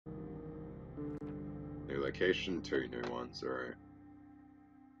location, 2 new ones, alright.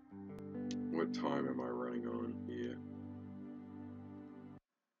 What time am I running on here?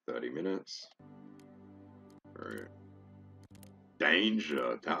 30 minutes. Alright.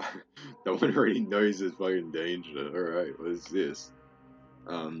 Danger! No one already knows there's fucking danger. Alright, what is this?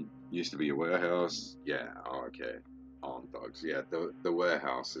 Used to be a warehouse. Yeah, oh, okay. Armed thugs. Yeah, the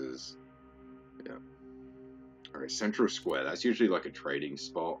warehouses. Yeah. Alright, Central Square. That's usually like a trading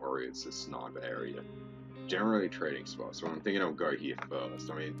spot or it's a sniper area. Generally trading spot, so I'm thinking I'll go here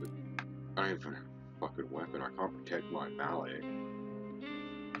first. I mean, I don't even have a fucking weapon. I can't protect my mallet.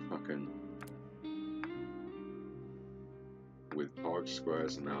 Fucking... With park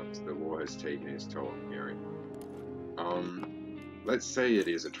squares and mountains, the war has taken its toll on hearing. Let's say it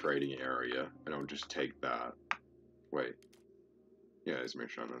is a trading area, and I'll just take that. Wait. Yeah, it's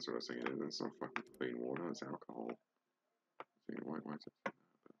Michon, that's what I was thinking. It's not fucking clean water, it's alcohol. Why is it?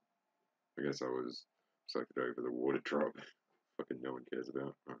 I guess I was sucked over the water drop. Fucking no one cares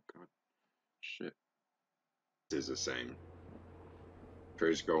about. Oh god. Shit. This is the same.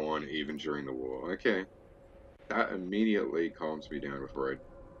 Trades go on even during the war. Okay. That immediately calms me down before I...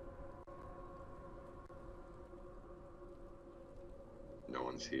 No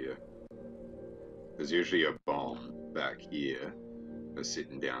one's here. There's usually a bomb back here that's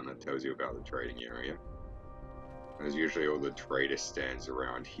sitting down that tells you about the trading area. And there's usually all the trader stands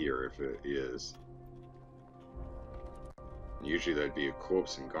around here if it is. And usually there'd be a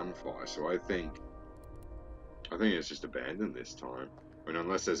corpse and gunfire, so I think it's just abandoned this time. I mean,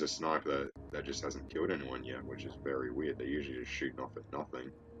 unless there's a sniper that just hasn't killed anyone yet, which is very weird. They're usually just shooting off at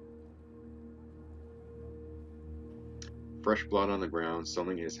nothing. Fresh blood on the ground,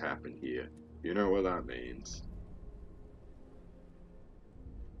 something has happened here. You know what that means.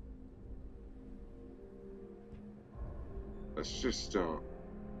 Let's just, fuck.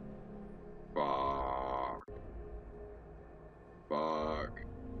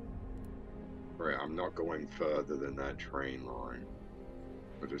 Right, I'm not going further than that train line.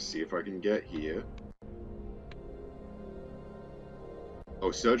 I'll just see if I can get here. Oh,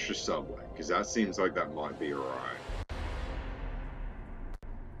 search the subway, because that seems like that might be alright.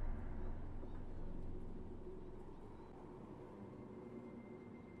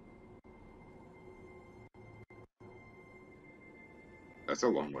 That's a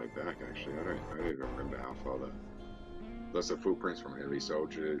long way back, actually. I don't even remember how far that. Unless the footprints from heavy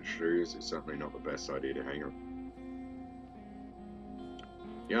soldier shoes, it's certainly not the best idea to hang around.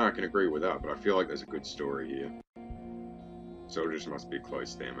 Yeah, I can agree with that, but I feel like there's a good story here. Soldiers must be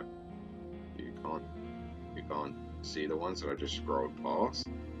close, damn it. You can't see the ones that I just scrolled past.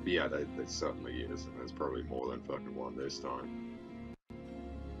 But yeah, there certainly is, and there's probably more than fucking one this time.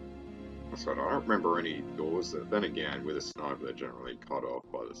 So I don't remember any doors that, then again, with a sniper, they're generally cut off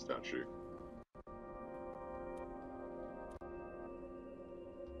by the statue.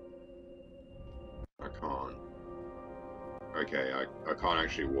 I can't. Okay, I can't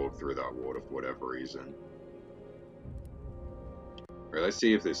actually walk through that water for whatever reason. Alright, let's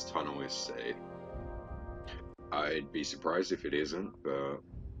see if this tunnel is safe. I'd be surprised if it isn't, but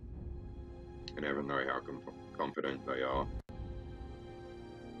you never know how confident they are.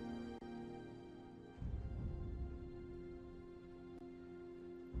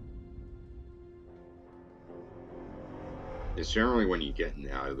 It's generally when you're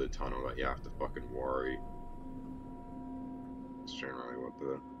getting out of the tunnel that you have to fucking worry. It's generally what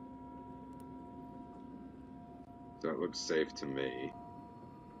the... That looks safe to me.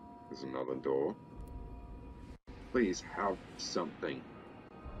 There's another door. Please have something.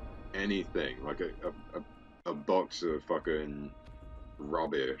 Anything. Like a box of fucking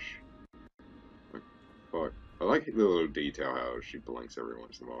rubbish. Like, fuck. I like the little detail how she blinks every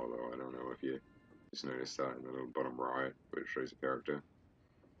once in a while though. I don't know if you just noticed that in the little bottom right, where it shows the character.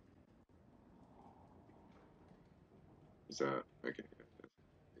 Is that... Okay.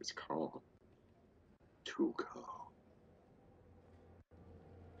 It's calm. Too calm.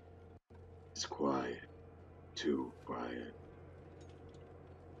 It's quiet. Too quiet.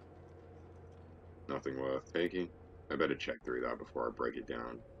 Nothing worth taking. I better check through that before I break it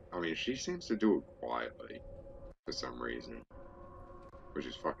down. I mean, she seems to do it quietly. For some reason. Which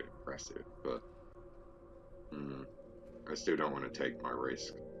is fucking impressive, but... I still don't want to take my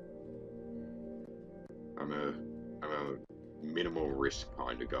risk. I'm a minimal risk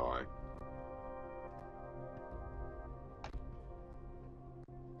kind of guy.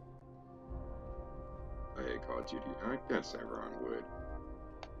 Hey, Call of Duty. I guess everyone would.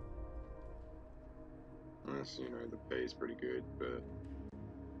 Unless, you know, the pay is pretty good, but...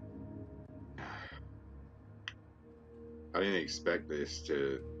 I didn't expect this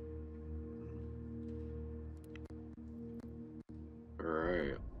to...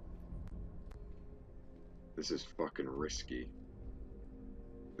 Alright. This is fucking risky.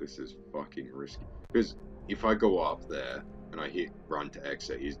 This is fucking risky. Because if I go up there and I hit run to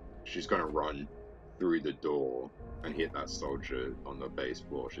exit, she's gonna run through the door and hit that soldier on the base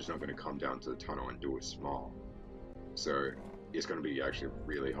floor. She's not gonna come down to the tunnel and do a smile. So it's gonna be actually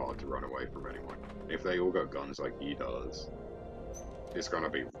really hard to run away from anyone. If they all got guns like he does, it's gonna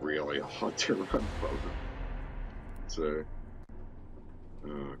be really hard to run from them. So,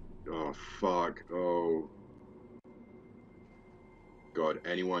 oh fuck, oh god,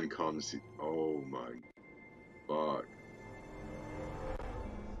 anyone comes, oh my fuck.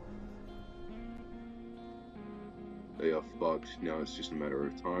 They are fucked. Now it's just a matter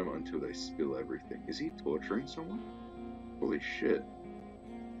of time until they spill everything. Is he torturing someone? Holy shit.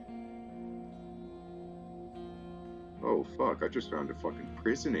 Oh fuck, I just found a fucking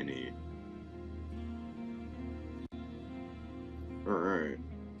prison in here. Alright.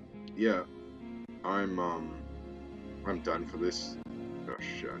 Yeah, I'm done for this. Oh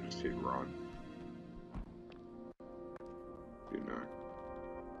shit, I just hit run. You know.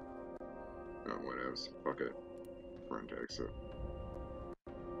 Oh, whatever. Fuck it. Run to exit.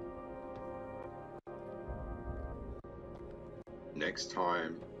 Next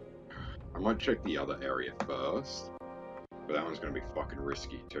time, I might check the other area first, but that one's gonna be fucking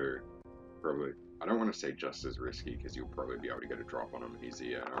risky too. Probably. I don't want to say just as risky because you'll probably be able to get a drop on them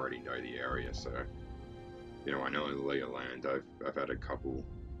easier, and I already know the area, so you know I know the lay of land. I've had a couple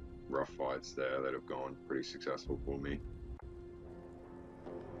rough fights there that have gone pretty successful for me.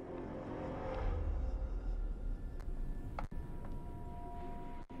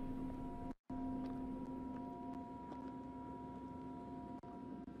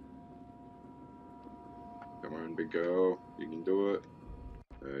 Come on, big girl, you can do it.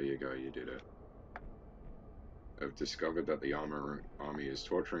 There you go, you did it. I've discovered that the army is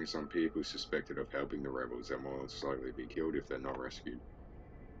torturing some people suspected of helping the rebels and will most likely be killed if they're not rescued.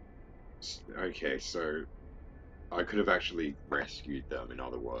 Okay, so I could have actually rescued them, in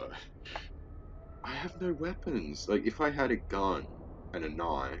other words. I have no weapons. Like, if I had a gun and a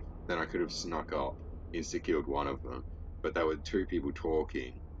knife, then I could have snuck up, insta-killed one of them. But there were two people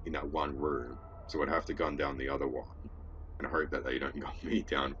talking in that one room, so I'd have to gun down the other one and hope that they don't gun me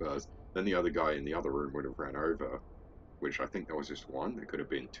down first. Then the other guy in the other room would have ran over, which I think there was just one. There could have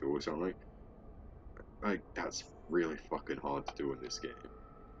been two or something. Like, that's really fucking hard to do in this game.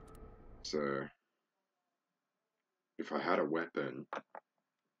 So, if I had a weapon,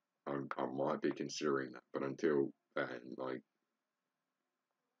 I might be considering that. But until then, like,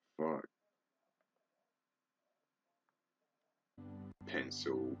 fuck.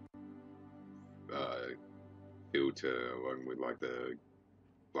 Pencil, filter along with like the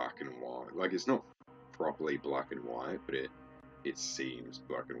black and white. Like it's not properly black and white, but it seems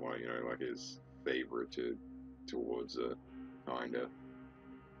black and white. You know, like it's favorited towards it, kinda.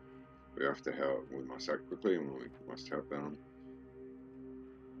 We have to help. We must act quickly, and we must help them.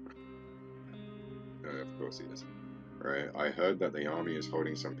 Of course, he is. Right. I heard that the army is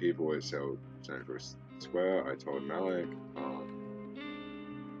holding some people at Central Square. I told Malik,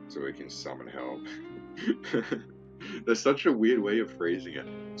 so we can summon help. That's such a weird way of phrasing it.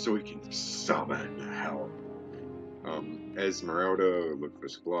 So we can summon help. Esmeralda looked for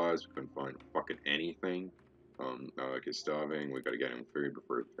supplies, we couldn't find fucking anything. Alec is starving, we gotta get him food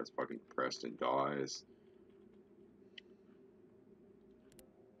before he gets fucking depressed and dies.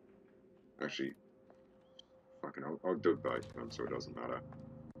 Actually, fucking, I'll do both of them so it doesn't matter.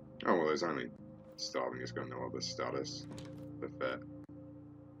 Oh, well, there's only starving, it's got no other status. Perfect.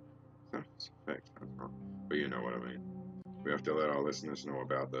 Perfect, but you know what I mean. We have to let our listeners know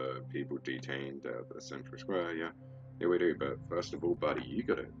about the people detained at the Central Square, yeah. Yeah, we do, but first of all, buddy, you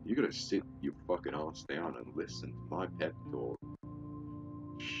gotta sit your fucking ass down and listen to my pep talk.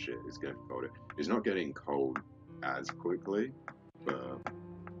 Shit, it's getting colder. It's not getting cold as quickly, but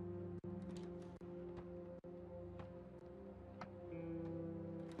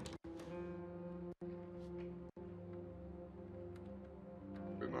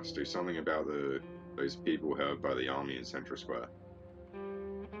we must do something about those people hurt by the army in Central Square.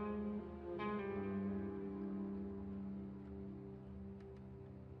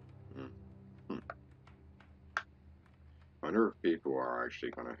 Hmm. Hmm. I wonder if people are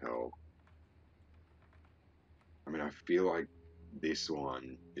actually gonna help. I mean, I feel like this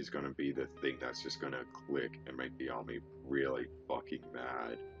one is gonna be the thing that's just gonna click and make the army really fucking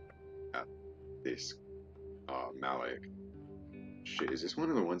mad at this Malik. Shit, is this one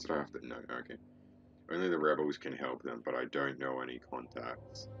of the ones that I have to? No, okay. Only the rebels can help them, but I don't know any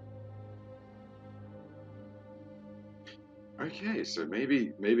contacts. Okay, so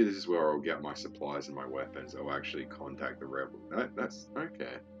maybe this is where I'll get my supplies and my weapons. I'll actually contact the rebel. That's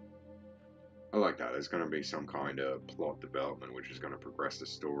okay. I like that. There's going to be some kind of plot development which is going to progress the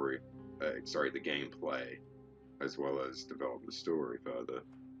story. Sorry, the gameplay, as well as develop the story further.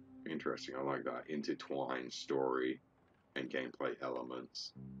 Interesting. I like that. Intertwined story and gameplay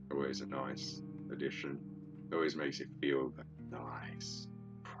elements. Always a nice addition. Always makes you feel nice.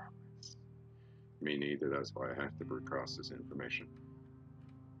 Progress. Me neither. That's why I have to broadcast this information.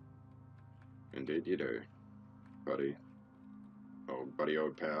 Indeed, you do, buddy. Oh, buddy,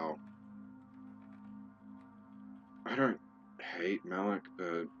 old pal. I don't hate Malik,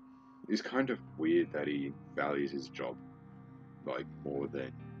 but it's kind of weird that he values his job like more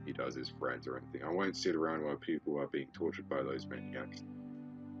than he does his friends or anything. I won't sit around while people are being tortured by those maniacs.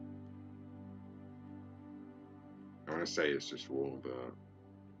 I want to say it's just wrong, but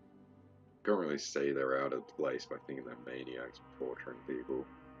can't really say they're out of place by thinking they're maniacs torturing people.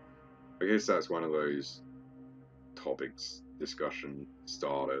 I guess that's one of those topics, discussion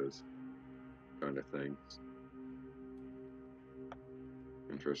starters kind of things.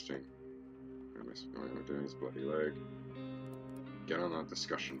 Interesting. I'm going to do his bloody leg. Get on that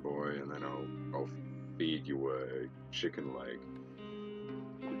discussion, boy, and then I'll feed you a chicken leg.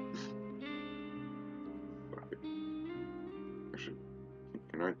 Actually,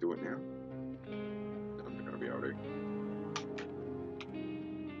 can I do it now? I'm not gonna be able to.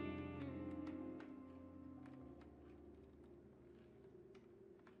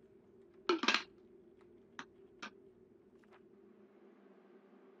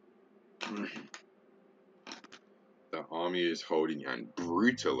 The army is holding and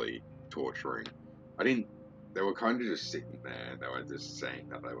brutally torturing. I didn't. They were kind of just sitting there. They were just saying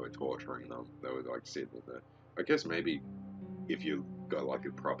that they were torturing them. They were like sitting there. I guess maybe if you got like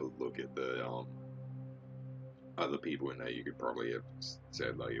a proper look at the other people in there, you could probably have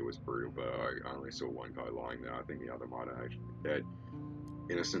said like it was brutal. But I only saw one guy lying there. I think the other might have actually been dead.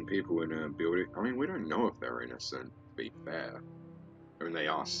 Innocent people in a building. I mean, we don't know if they're innocent. To be fair, I mean they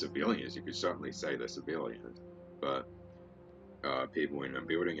are civilians. You could certainly say they're civilians, but people in a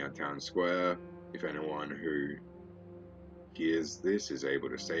building at Town Square. If anyone who hears this is able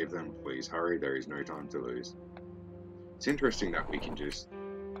to save them, please hurry. There is no time to lose. It's interesting that we can just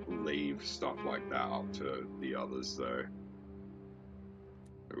leave stuff like that up to the others, though.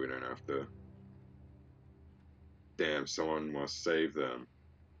 We don't have to. Damn, someone must save them.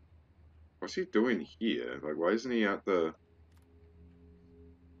 What's he doing here? Like, why isn't he at the.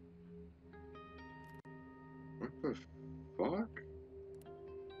 What the fuck?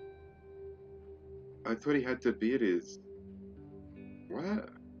 I thought he had to be at his. What?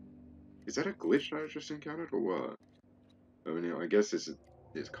 Is that a glitch I just encountered, or what? I mean, I guess this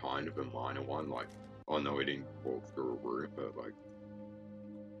is kind of a minor one. Like, oh no, we didn't walk through a room, but like,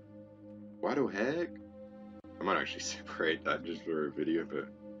 why the heck? I might actually separate that just for a video, but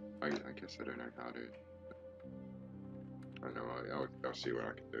I guess I don't know how to. I know I'll see what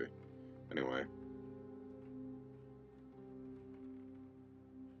I can do. Anyway,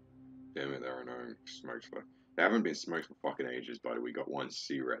 damn it, there are no smokes left. They haven't been smoked for fucking ages, buddy. We got one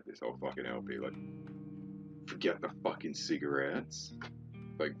cigarette this whole fucking LP. Like, forget the fucking cigarettes.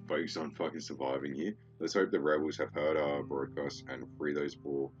 Like, focus on fucking surviving here. Let's hope the rebels have heard our broadcast and free those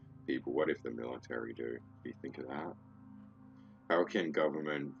poor people. What if the military do? Do you think of that? How can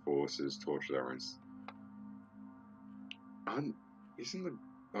government forces torture their own? Isn't the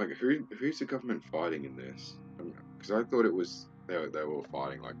like who's the government fighting in this? Because I thought it was they were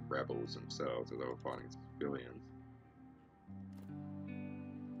fighting like rebels themselves, or they were fighting civilians.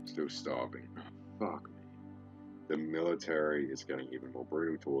 Still starving. Oh, fuck me. The military is getting even more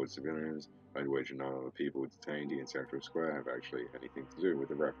brutal towards civilians. I'd wager none of the people detained in Central Square have actually anything to do with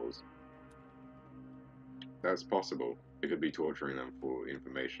the rebels. That's possible. They could be torturing them for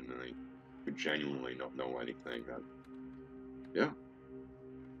information, and they could genuinely not know anything. That, yeah,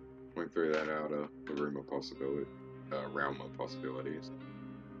 won't throw that out of the room of possibility, realm of possibilities.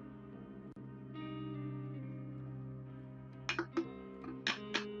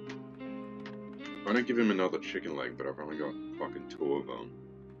 I don't give him another chicken leg, but I've only got fucking 2 of them.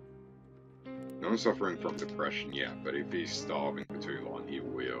 No one's suffering from depression yet, but if he's starving for too long, he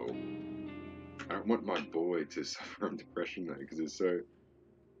will. I don't want my boy to suffer from depression though, because it's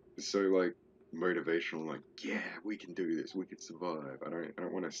so like motivational. Like, yeah, we can do this. We can survive. I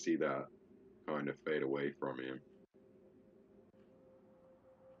don't want to see that kind of fade away from him.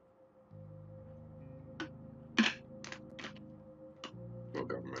 Well,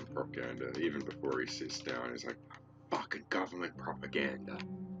 government propaganda. Even before he sits down, he's like, fucking government propaganda.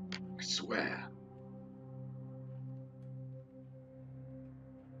 I swear.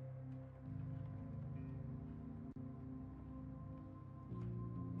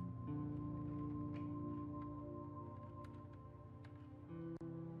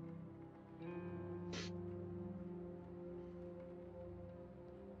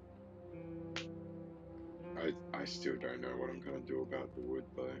 I still don't know what I'm gonna do about the wood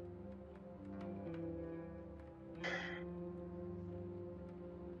though.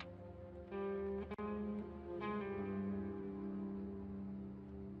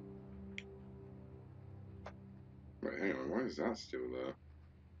 Wait, hang on, why is that still there?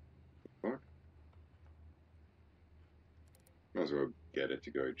 Fuck? Might as well get it to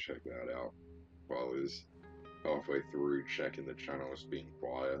go check that out while it's halfway through checking the channels being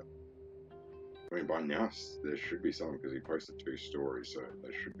quiet. I mean, by now there should be some because he posted 2 stories, so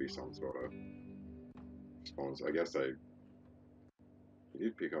there should be some sort of response. I guess he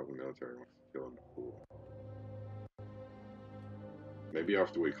did pick up the military and wants to kill him before. Maybe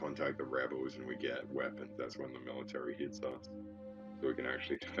after we contact the rebels and we get weapons, that's when the military hits us. So we can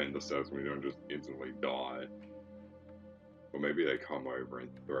actually defend ourselves and we don't just instantly die. Or maybe they come over and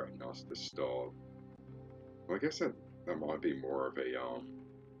threaten us to stop. Well, I guess that might be more of a,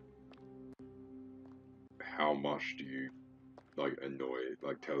 how much do you, like,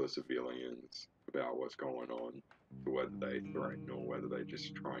 tell the civilians about what's going on, to whether they threaten or whether they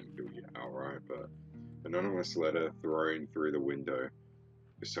just try and kill you outright. But anonymous letter thrown through the window.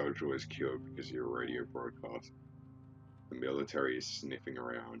 The soldier was killed because of your radio broadcast. The military is sniffing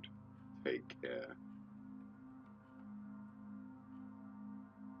around. Take care.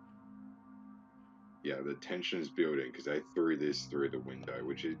 Yeah, the tension's building because they threw this through the window,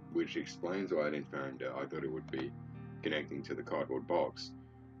 which explains why I didn't find it. I thought it would be connecting to the cardboard box.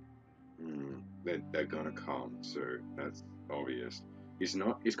 They're gonna come, so that's obvious.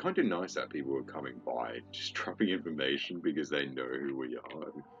 It's kind of nice that people are coming by, just dropping information because they know who we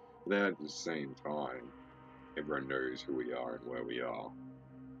are. Then at the same time, everyone knows who we are and where we are.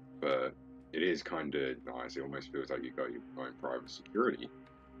 But it is kind of nice. It almost feels like you got your own private security.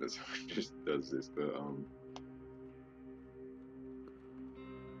 That's just does this, but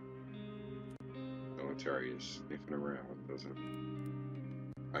military is sniffing around, doesn't it?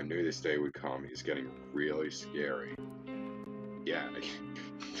 I knew this day would come. It's getting really scary. Yeah,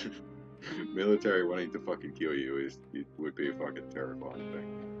 military wanting to fucking kill you it would be a fucking terrifying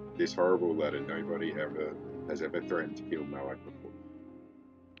thing. This horrible letter, nobody ever has ever threatened to kill Malak before.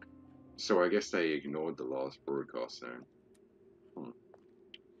 So I guess they ignored the last broadcast then.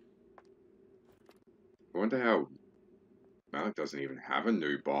 I wonder how Malak doesn't even have a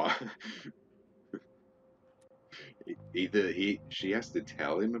new bar. Either she has to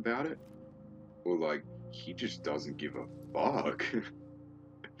tell him about it, or like he just doesn't give a fuck.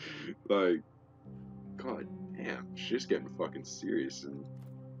 Like, god damn, shit's getting fucking serious. And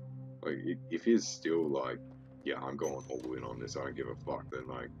like, if he's still like, yeah, I'm going all in on this, I don't give a fuck, then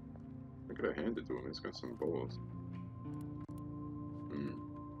like, I could have handed to him. He's got some balls.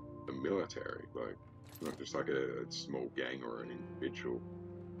 The military, like, not just like a small gang or an individual.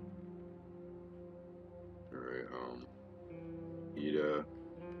 Alright, heater,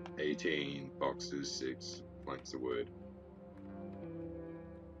 18, boxes, 6, planks of wood.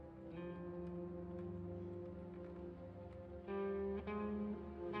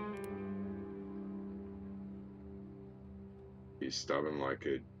 He's stubborn like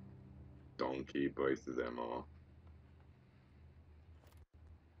a donkey, both of them are.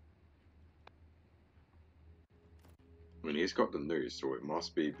 I mean, he's got the news, so it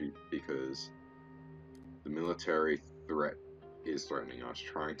must be because the military threat is threatening us,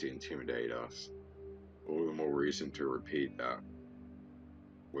 trying to intimidate us. All the more reason to repeat that.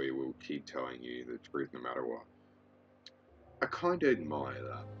 We will keep telling you the truth no matter what. I kind of admire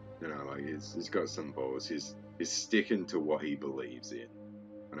that. You know, like he's got some balls. He's sticking to what he believes in,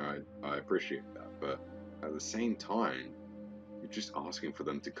 and I appreciate that. But at the same time, you're just asking for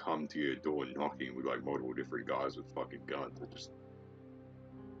them to come to your door knocking with like multiple different guys with fucking guns. It just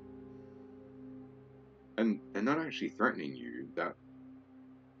and they're not actually threatening you. That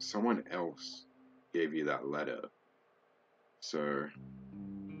someone else gave you that letter. So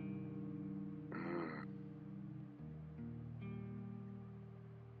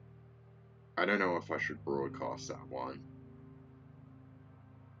I don't know if I should broadcast that one.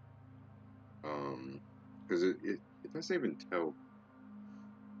 Because it doesn't even tell.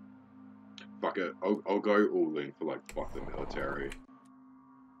 Fuck it, I'll go all in for like fuck the military.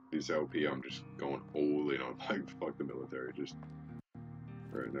 This LP, I'm just going all in on like fuck the military. Just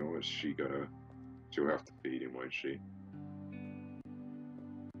right now, what she gotta? She'll have to feed him, won't she?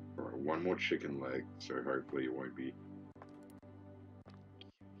 Alright, one more chicken leg, so hopefully it won't be.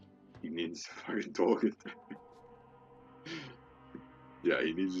 He needs to fucking talk. Yeah,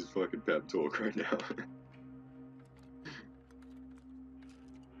 he needs his fucking pep talk right now.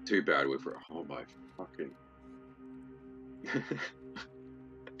 Too bad oh my fucking.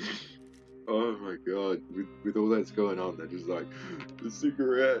 Oh my god, with all that's going on, they're just like, the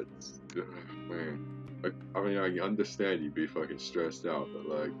cigarettes. Ugh, man, I mean, I understand you'd be fucking stressed out, but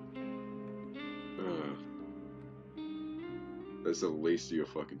like, that's the least of your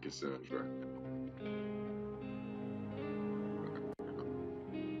fucking concerns right now.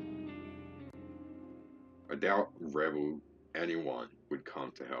 I doubt Rebel anyone would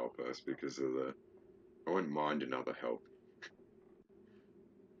come to help us because of the. I wouldn't mind another help.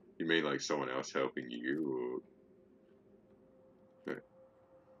 You mean like someone else helping you, or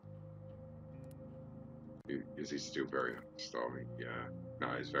is he still very starving? Yeah,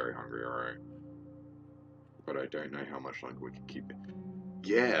 no, he's very hungry, alright. But I don't know how much longer we can keep it.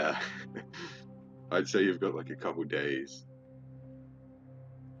 Yeah, I'd say you've got like a couple days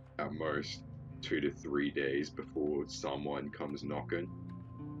at most, 2 to 3 days before someone comes knocking.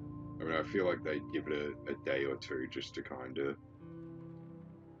 I mean, I feel like they'd give it a day or two just to kind of,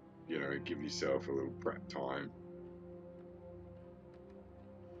 give yourself a little prep time.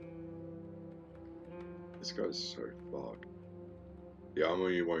 This guy's so fucked. Yeah, I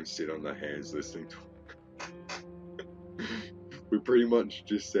mean, you won't sit on the hands listening to. We pretty much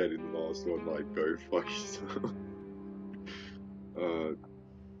just said in the last one, like, go fuck yourself. Uh,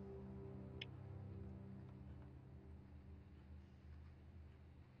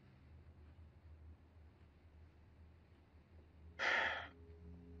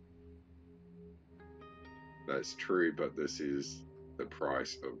 that's true, but this is the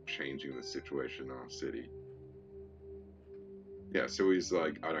price of changing the situation in our city. Yeah, so he's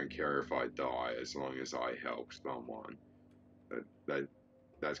like, I don't care if I die as long as I help someone. That, that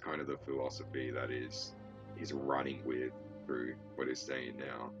that's kind of the philosophy that he's running with through what he's saying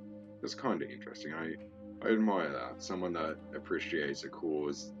now. It's kind of interesting. I admire that. Someone that appreciates a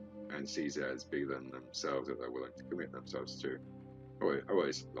cause and sees it as bigger than themselves that they're willing to commit themselves to. I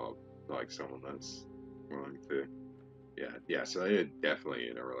always love like someone that's willing to. Yeah, yeah. So they're definitely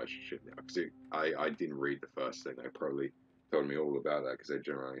in a relationship now. Because I didn't read the first thing. They probably told me all about that because they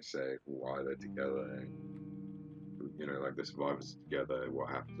generally say why they're together and like the survivors together, what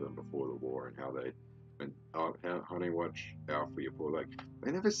happened to them before the war, and how they and honey, watch out for your poor. Like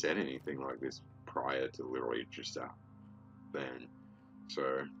they never said anything like this prior to literally just that then.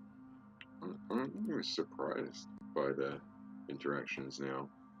 So I'm surprised by the interactions now.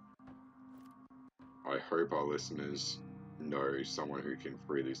 I hope our listeners know someone who can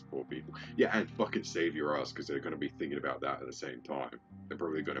free these poor people. Yeah, and fucking save your ass because they're going to be thinking about that at the same time. They're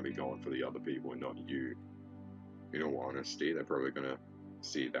probably going to be going for the other people and not you. In all honesty, they're probably gonna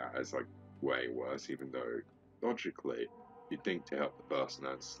see that as like way worse, even though logically you'd think to help the person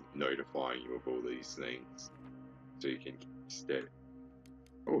that's notifying you of all these things so you can stay.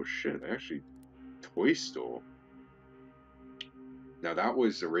 Oh shit, they actually toy store. Now that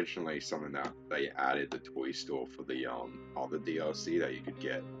was originally something that they added the toy store for the other DLC that you could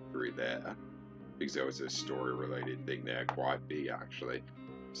get through there because there was a story related thing there, quite big actually.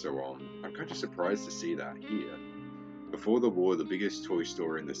 So I'm kind of surprised to see that here. Before the war, the biggest toy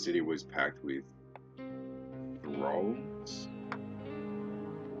store in the city was packed with throngs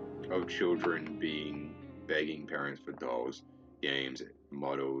of children begging parents for dolls, games,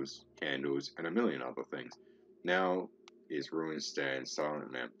 models, candles, and a million other things. Now is ruins stand silent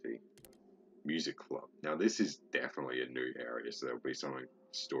and empty. Music club. Now this is definitely a new area, so there'll be something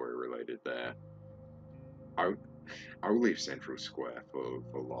story related there. I I will leave Central Square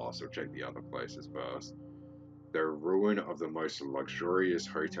for last or check the other places first. The ruin of the most luxurious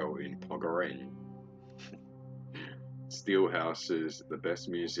hotel in Pogareng. Steel houses, the best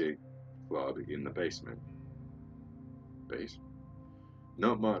music club in the basement. Base?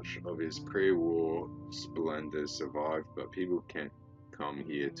 Not much of his pre-war splendor survived, but people can come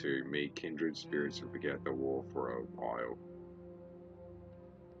here to meet kindred spirits and forget the war for a while.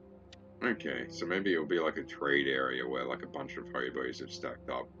 Okay, so maybe it'll be like a trade area where like a bunch of hobos have stacked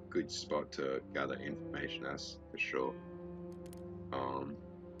up. Good spot to gather information, that's for sure. Um,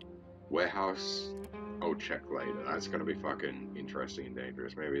 Warehouse, I'll check later. That's gonna be fucking interesting and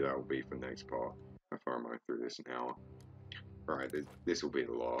dangerous. Maybe that'll be for next part. How far am I through this now? Right, this will be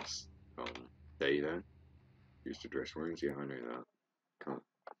the last day then. Used to dress wounds, yeah, I know that. Can't.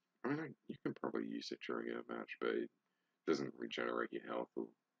 I mean, you can probably use it during a match, but it doesn't regenerate your health. Or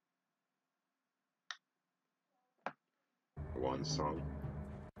one song.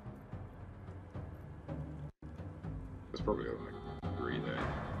 There's probably like three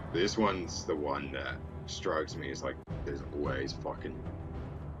there. This one's the one that strikes me as like there's always fucking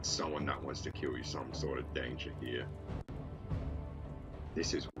someone that wants to kill you, some sort of danger here.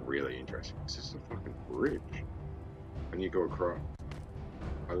 This is really interesting. This is a fucking bridge. And you go across.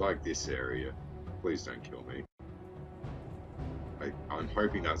 I like this area. Please don't kill me. I'm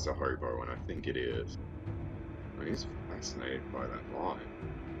hoping that's a hobo, and I think it is. I mean, he's fascinated by that line.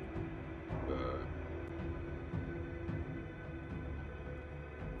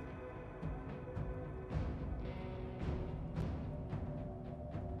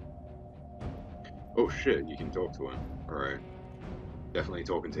 Oh shit, you can talk to him. Alright. Definitely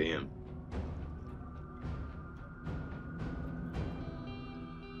talking to him.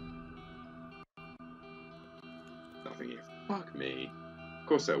 Nothing here. Fuck me. Of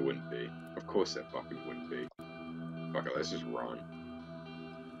course there wouldn't be. Of course there fucking wouldn't be. Fuck it, let's just run.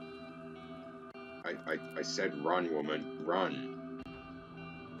 I said run, woman. Run.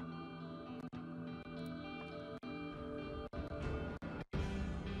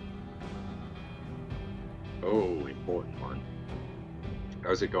 Oh, important one.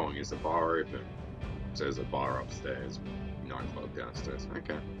 How's it going? Is the bar open? So there's a bar upstairs, nightclub downstairs.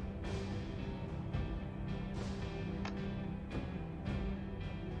 Okay.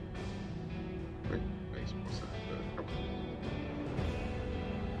 Makes more sense, but come on.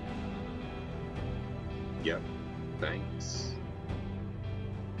 Yep. Thanks.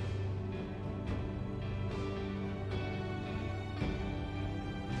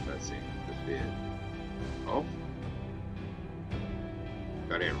 That seemed a bit off.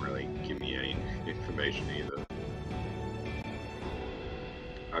 That didn't really give me any information either.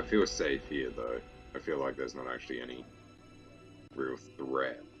 I feel safe here though. I feel like there's not actually any real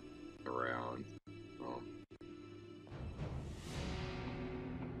threat around.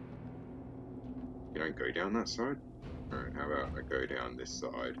 You don't go down that side? Alright, how about I go down this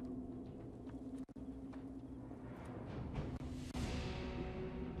side?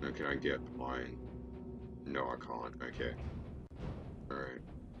 Now, can I get mine? No, I can't. Okay. Alright.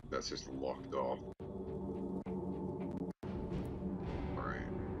 That's just locked off. Alright.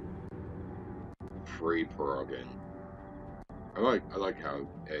 Free Parogan. I like how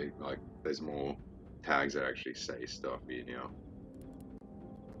like there's more tags that actually say stuff here now.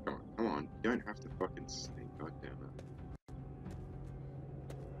 Come on, you don't have to fucking sneak, god damn it.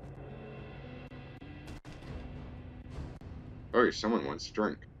 Oh, someone wants to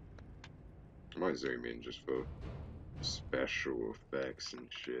drink. I might zoom in just for special effects and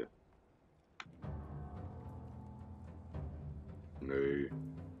shit. No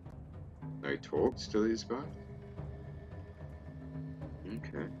talks to these guys?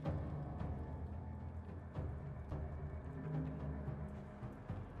 Okay.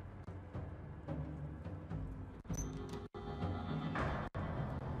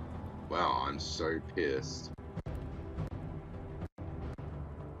 Wow, I'm so pissed.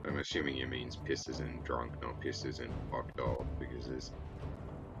 I'm assuming it means pissed as in drunk, not pissed as in fucked off, because there's...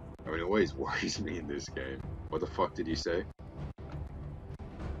 I mean, it always worries me in this game. What the fuck did you say?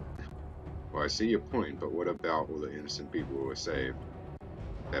 Well, I see your point, but what about all the innocent people who were saved?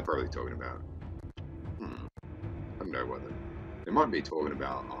 They're probably talking about... I don't know what they might be talking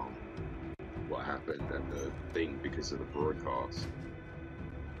about, what happened at the thing because of the broadcast.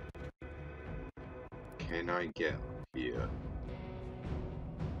 Can I get up here?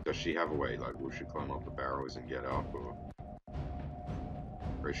 Does she have a way, like, will she climb up the barrels and get up, or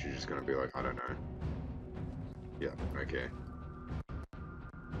is she just gonna be like, I don't know. Yeah, okay.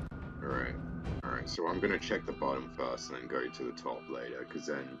 Alright, so I'm gonna check the bottom first and then go to the top later, because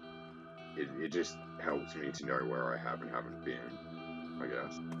then it just helps me to know where I have and haven't been, I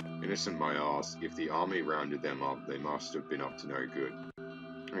guess. Innocent my ass, if the army rounded them up, they must have been up to no good.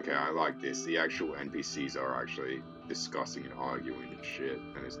 Okay, I like this. The actual NPCs are actually discussing and arguing and shit,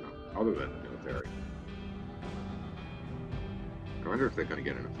 and it's not, other than the military. I wonder if they're going to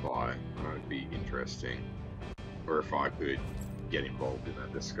get in a fight. That would be interesting. Or if I could get involved in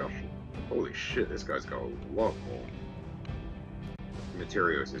that discussion. Holy shit, this guy's got a lot more.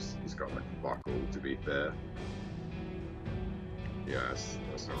 Materials, he's got like fuck all, to be fair. Yeah,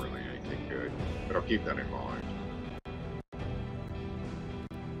 that's not really anything good. But I'll keep that in mind.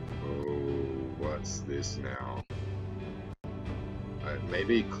 What's this now?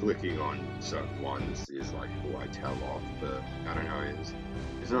 Maybe clicking on certain ones is like who I tell off, but I don't know.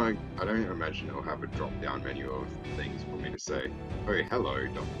 It's not. I don't imagine it'll have a drop-down menu of things for me to say. Oh, hello,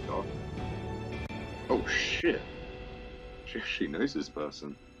 Dr. Oh shit! She actually knows this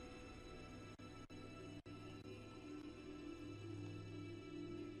person.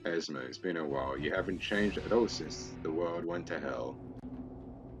 Esma, it's been a while. You haven't changed at all since the world went to hell.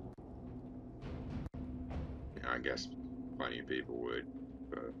 I guess plenty of people would,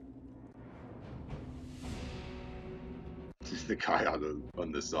 but the guy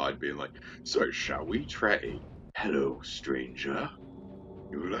on the side being like, so shall we trade? Hello, stranger.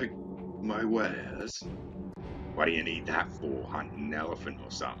 You like my wares? What do you need that for? Hunting an elephant or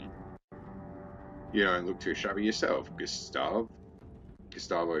something? You don't look too shabby yourself, Gustavo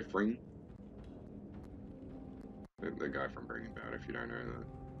Fring. The guy from Breaking Bad, if you don't know that.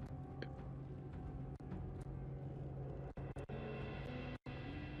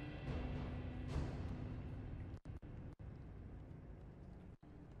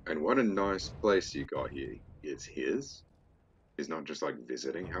 And what a nice place you got here. It's his? He's not just like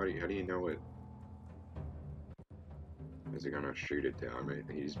visiting. How do you know it? Is he gonna shoot it down? I mean,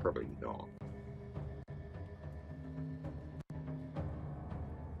 he's probably not.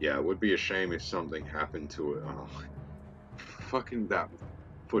 Yeah, it would be a shame if something happened to it. Oh, fucking that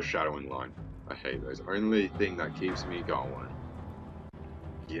foreshadowing line. I hate those. Only thing that keeps me going.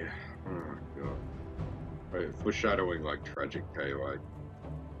 Yeah. Oh god. Right, foreshadowing like tragic K, like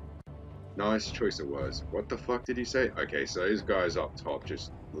nice choice of words. What the fuck did he say? Okay, so those guys up top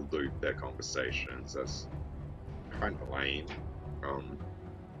just loop their conversations. That's kind of lame. Um,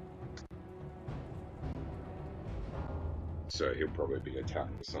 so he'll probably be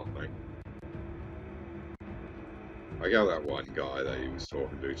attacked or something. I got that one guy that he was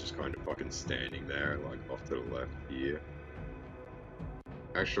talking to just kind of fucking standing there, like off to the left here.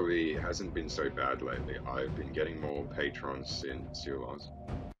 Actually, it hasn't been so bad lately. I've been getting more patrons since your last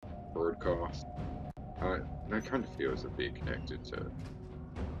broadcast. That kind of feels a bit connected to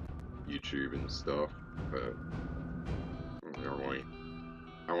YouTube and stuff, but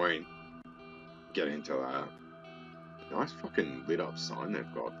I won't get into that. Nice fucking lit up sign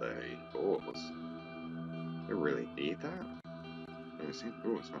they've got there indoors. They really need that? No, it's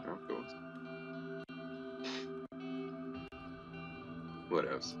indoors, not outdoors.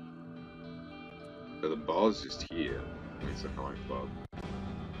 What else? So the bar's just here. It's a nightclub.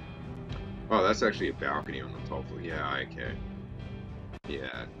 Oh, that's actually a balcony on the top floor. Yeah, okay.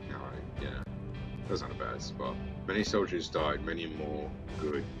 Yeah, no, yeah. That's not a bad spot. Many soldiers died, many more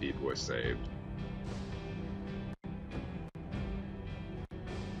good people were saved.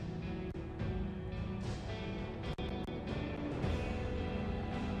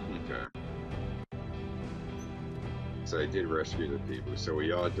 Okay. So they did rescue the people, so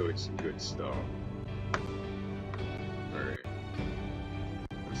we are doing some good stuff. Alright.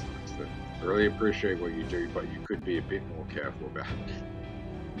 That's nice though. I really appreciate what you do, but you could be a bit more careful about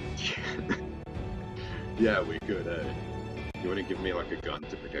it. Yeah, we could, eh? You want to give me like a gun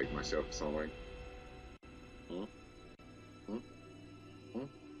to protect myself or something? Huh? Huh? Huh?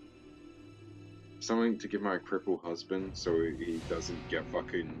 Something to give my crippled husband so he doesn't get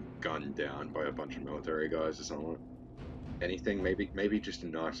fucking gunned down by a bunch of military guys or something. Anything, maybe just a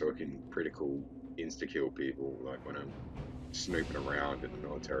knife so I can critical insta-kill people, like when I'm snooping around in the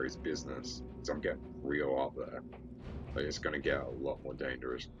military's business. So I'm getting real up there. Like, it's gonna get a lot more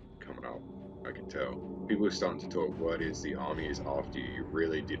dangerous coming up, I can tell. People are starting to talk, what is the army is after you? You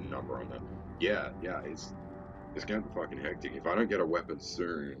really did a number on them. Yeah, it's getting fucking hectic. If I don't get a weapon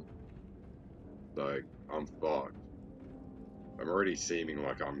soon, like, I'm fucked. I'm already seeming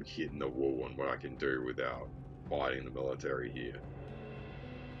like I'm hitting the wall on what I can do without fighting the military here.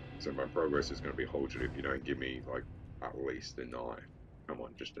 So my progress is going to be halted if you don't give me, like, at least a knife. Come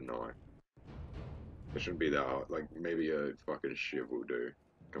on, just a knife. It shouldn't be that hard. Like, maybe a fucking shiv will do.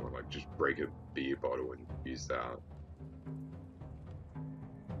 Come on, like, just break a beer bottle and use that.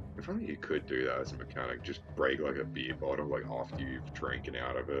 If only you could do that as a mechanic. Just break, like, a beer bottle, like, after you've drinking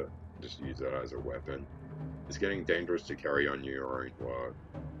out of it. Just use that as a weapon. It's getting dangerous to carry on your own work.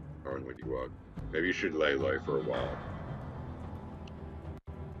 Own when you work. Maybe you should lay low for a while.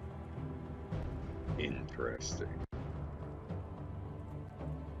 Interesting.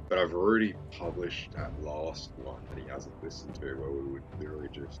 But I've already published that last one that he hasn't listened to, where we would literally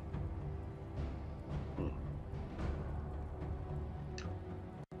just...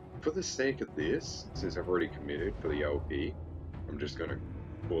 For the sake of this, since I've already committed for the LP, I'm just gonna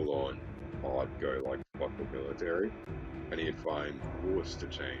full on hard go, like, fuck the military. And if I'm forced to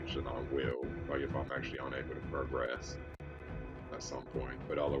change, then I will. Like, if I'm actually unable to progress at some point.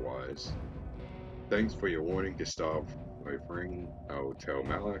 But otherwise, thanks for your warning, Gustav. Offering, I will tell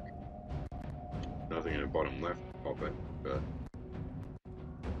Malik. Nothing in the bottom left of it, but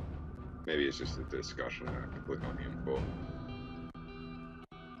maybe it's just a discussion I have to click on him for.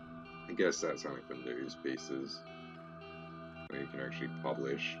 I guess that's only for news pieces where you can actually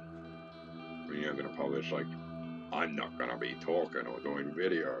publish. I mean, you're not going to publish, like, I'm not going to be talking or doing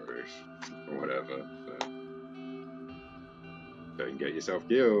videos or whatever. So don't get yourself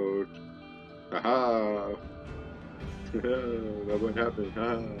killed. Haha! That won't happen.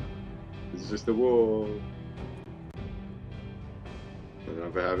 Haha! This is just a war. It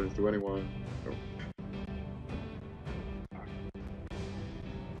never happens to anyone. Oh.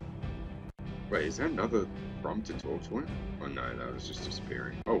 Wait, is there another prompt to talk to him? Oh no, that was just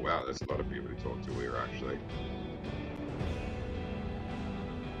disappearing. Oh wow, there's a lot of people to talk to here actually.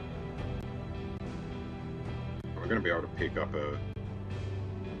 We're gonna be able to pick up a...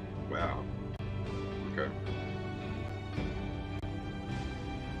 Wow. Okay.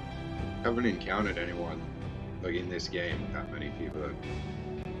 Haven't encountered anyone, like, in this game, that many people.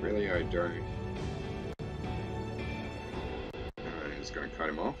 Really, I don't. Alright, just gonna cut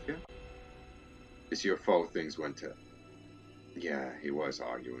him off, yeah? It's your fault things went to... Yeah, he was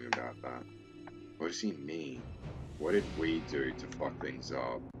arguing about that. What does he mean? What did we do to fuck things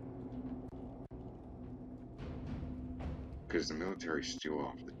up? Because the military's still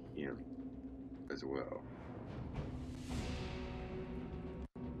after him as well.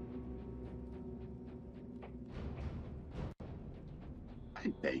 I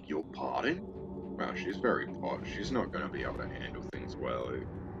beg your pardon? Wow, she's very posh. She's not going to be able to handle things well.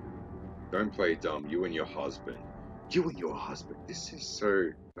 Don't play dumb. You and your husband. You and your husband. This is so...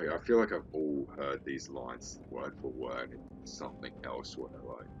 Like, I feel like I've all heard these lines word for word in something elsewhere.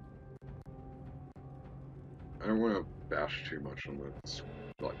 Like, I don't want to bash too much on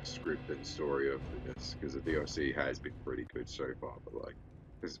the script and story of this, because the DLC has been pretty good so far, but like,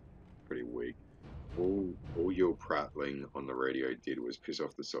 it's pretty weak. All your prattling on the radio did was piss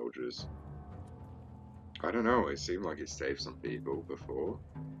off the soldiers. I don't know, it seemed like it saved some people before.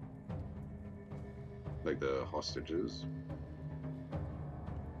 Like the hostages.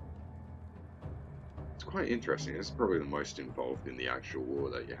 It's quite interesting. It's probably the most involved in the actual war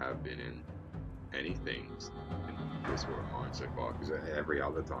that you have been in anything in this war of mine so far, because every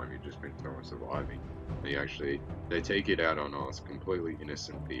other time you've just been throwing surviving. They take it out on us, completely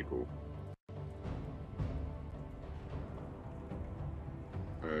innocent people.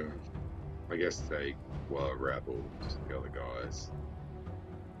 I guess they were rebels, the other guys.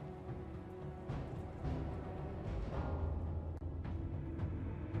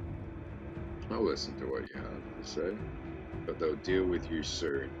 I'll listen to what you have to say, but they'll deal with you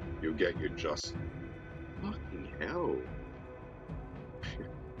soon. You'll get your just... Fucking hell.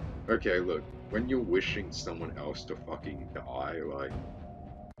 Okay, look, when you're wishing someone else to fucking die, like,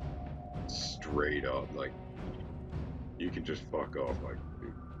 straight up, like, you can just fuck off, like,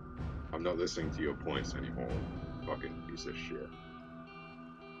 dude, I'm not listening to your points anymore, fucking piece of shit.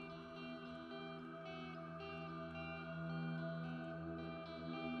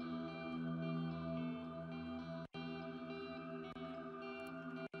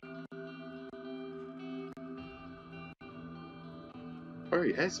 Oh,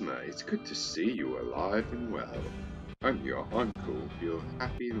 Esma, it's good to see you alive and well. I'm your uncle, your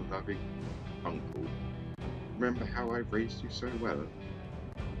happy, loving uncle. Remember how I raised you so well?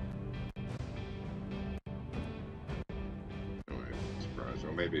 Oh, I'm surprised.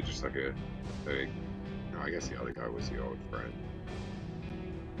 Or maybe just like no, I guess the other guy was the old friend.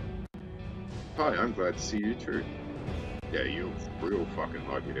 Hi, I'm glad to see you too. Yeah, you're real fucking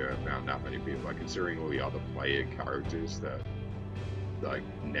lucky to have found that many people. Like, considering all the other player characters that, like,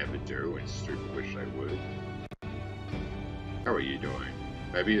 never do and super wish they would. How are you doing?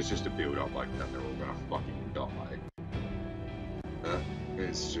 Maybe it's just a build up like that, they're all gonna fucking die.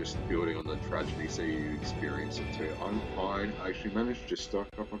 It's just building on the tragedy so you experience it too. I'm fine. I actually managed to stock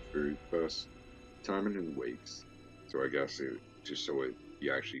up on food first time in weeks. So I guess it just so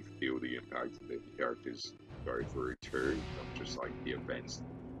you actually feel the impact that the characters go through too, not just like the events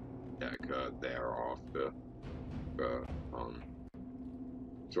that occur thereafter. But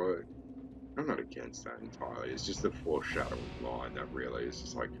so I'm not against that entirely. It's just the foreshadowing line that really is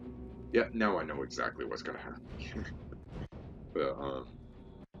just like, yeah, now I know exactly what's gonna happen. But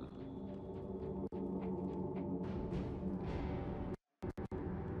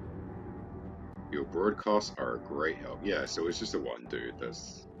your broadcasts are a great help. Yeah, so it's just the one dude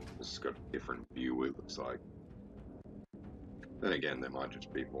that's just got a different view, it looks like. Then again, they might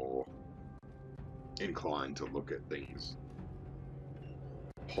just be more inclined to look at things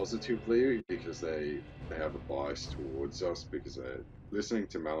positively because they have a bias towards us, because listening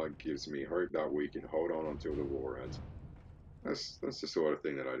to Malik gives me hope that we can hold on until the war ends. That's the sort of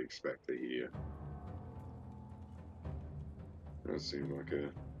thing that I'd expect to hear. Does seem like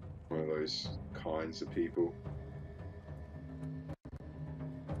one of those kinds of people.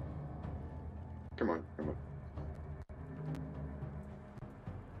 Come on, come on.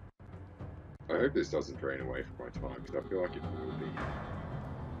 I hope this doesn't drain away from my time, because I feel like it will be.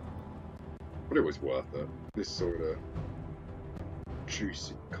 But it was worth it. This sort of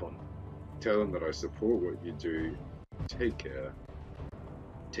juicy con. Tell them that I support what you do. Take care.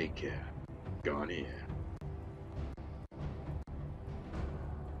 Take care. Gone here.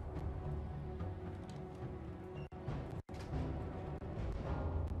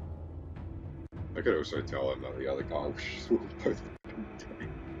 I could also tell him that the other guy was both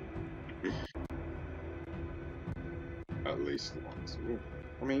at least once. Well,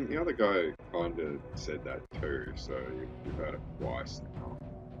 I mean, the other guy kind of said that too, so you've heard it twice now.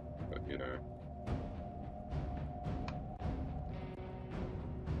 But, you know.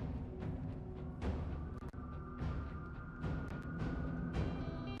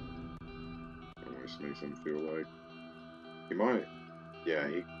 Almost makes him feel like he might. Yeah,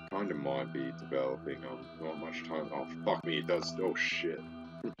 he kind of might be developing not much time. Oh, fuck me, it does. Oh, shit.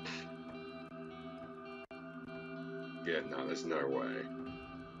 Yeah, no, there's no way.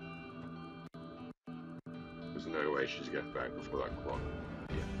 There's no way she's getting back before that clock.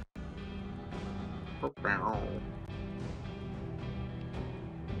 Yeah.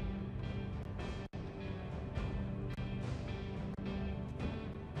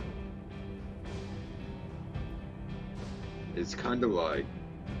 It's kind of like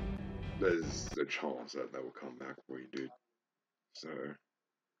there's a chance that they will come back for you, dude. So,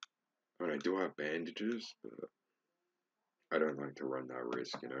 I mean, I do have bandages, but I don't like to run that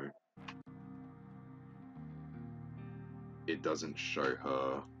risk, you know? It doesn't show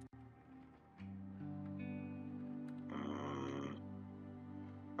her.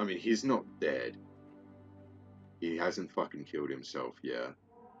 I mean, he's not dead. He hasn't fucking killed himself yet.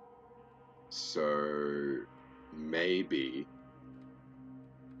 So, maybe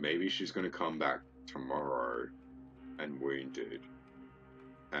she's gonna come back tomorrow and wounded.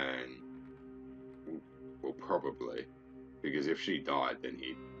 And, well, probably. Because if she died, then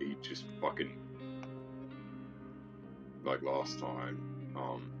he'd just fucking, like last time,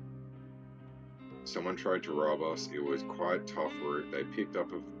 someone tried to rob us. It was quite tough route. They picked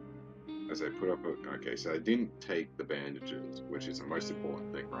up as they put up okay, so they didn't take the bandages, which is the most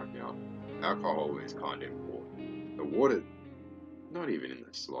important thing right now. Alcohol is kind of important. The water, not even in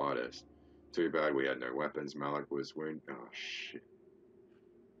the slightest. Too bad we had no weapons. Malik was wounded. Oh shit.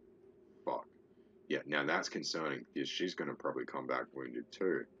 Fuck. Yeah, now that's concerning because she's gonna probably come back wounded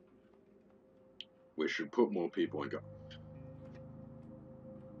too. We should put more people in guard.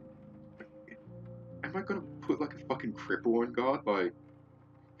 Am I gonna put like a fucking cripple on guard? Like,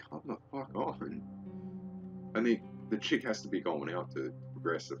 come the fuck on. I mean, the chick has to be going out to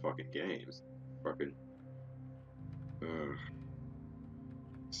progress the fucking games. Fucking,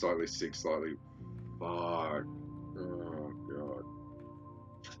 slightly sick, slightly. Fuck. Oh god.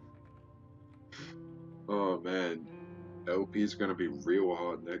 Oh man. LP is gonna be real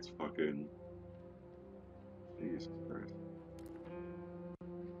hard next fucking. Jesus Christ.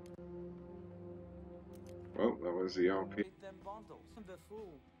 Well, that was the LP. Read them bundles. I'm the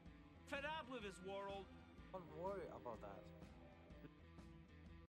fool. Fed up with his world. Don't worry about that.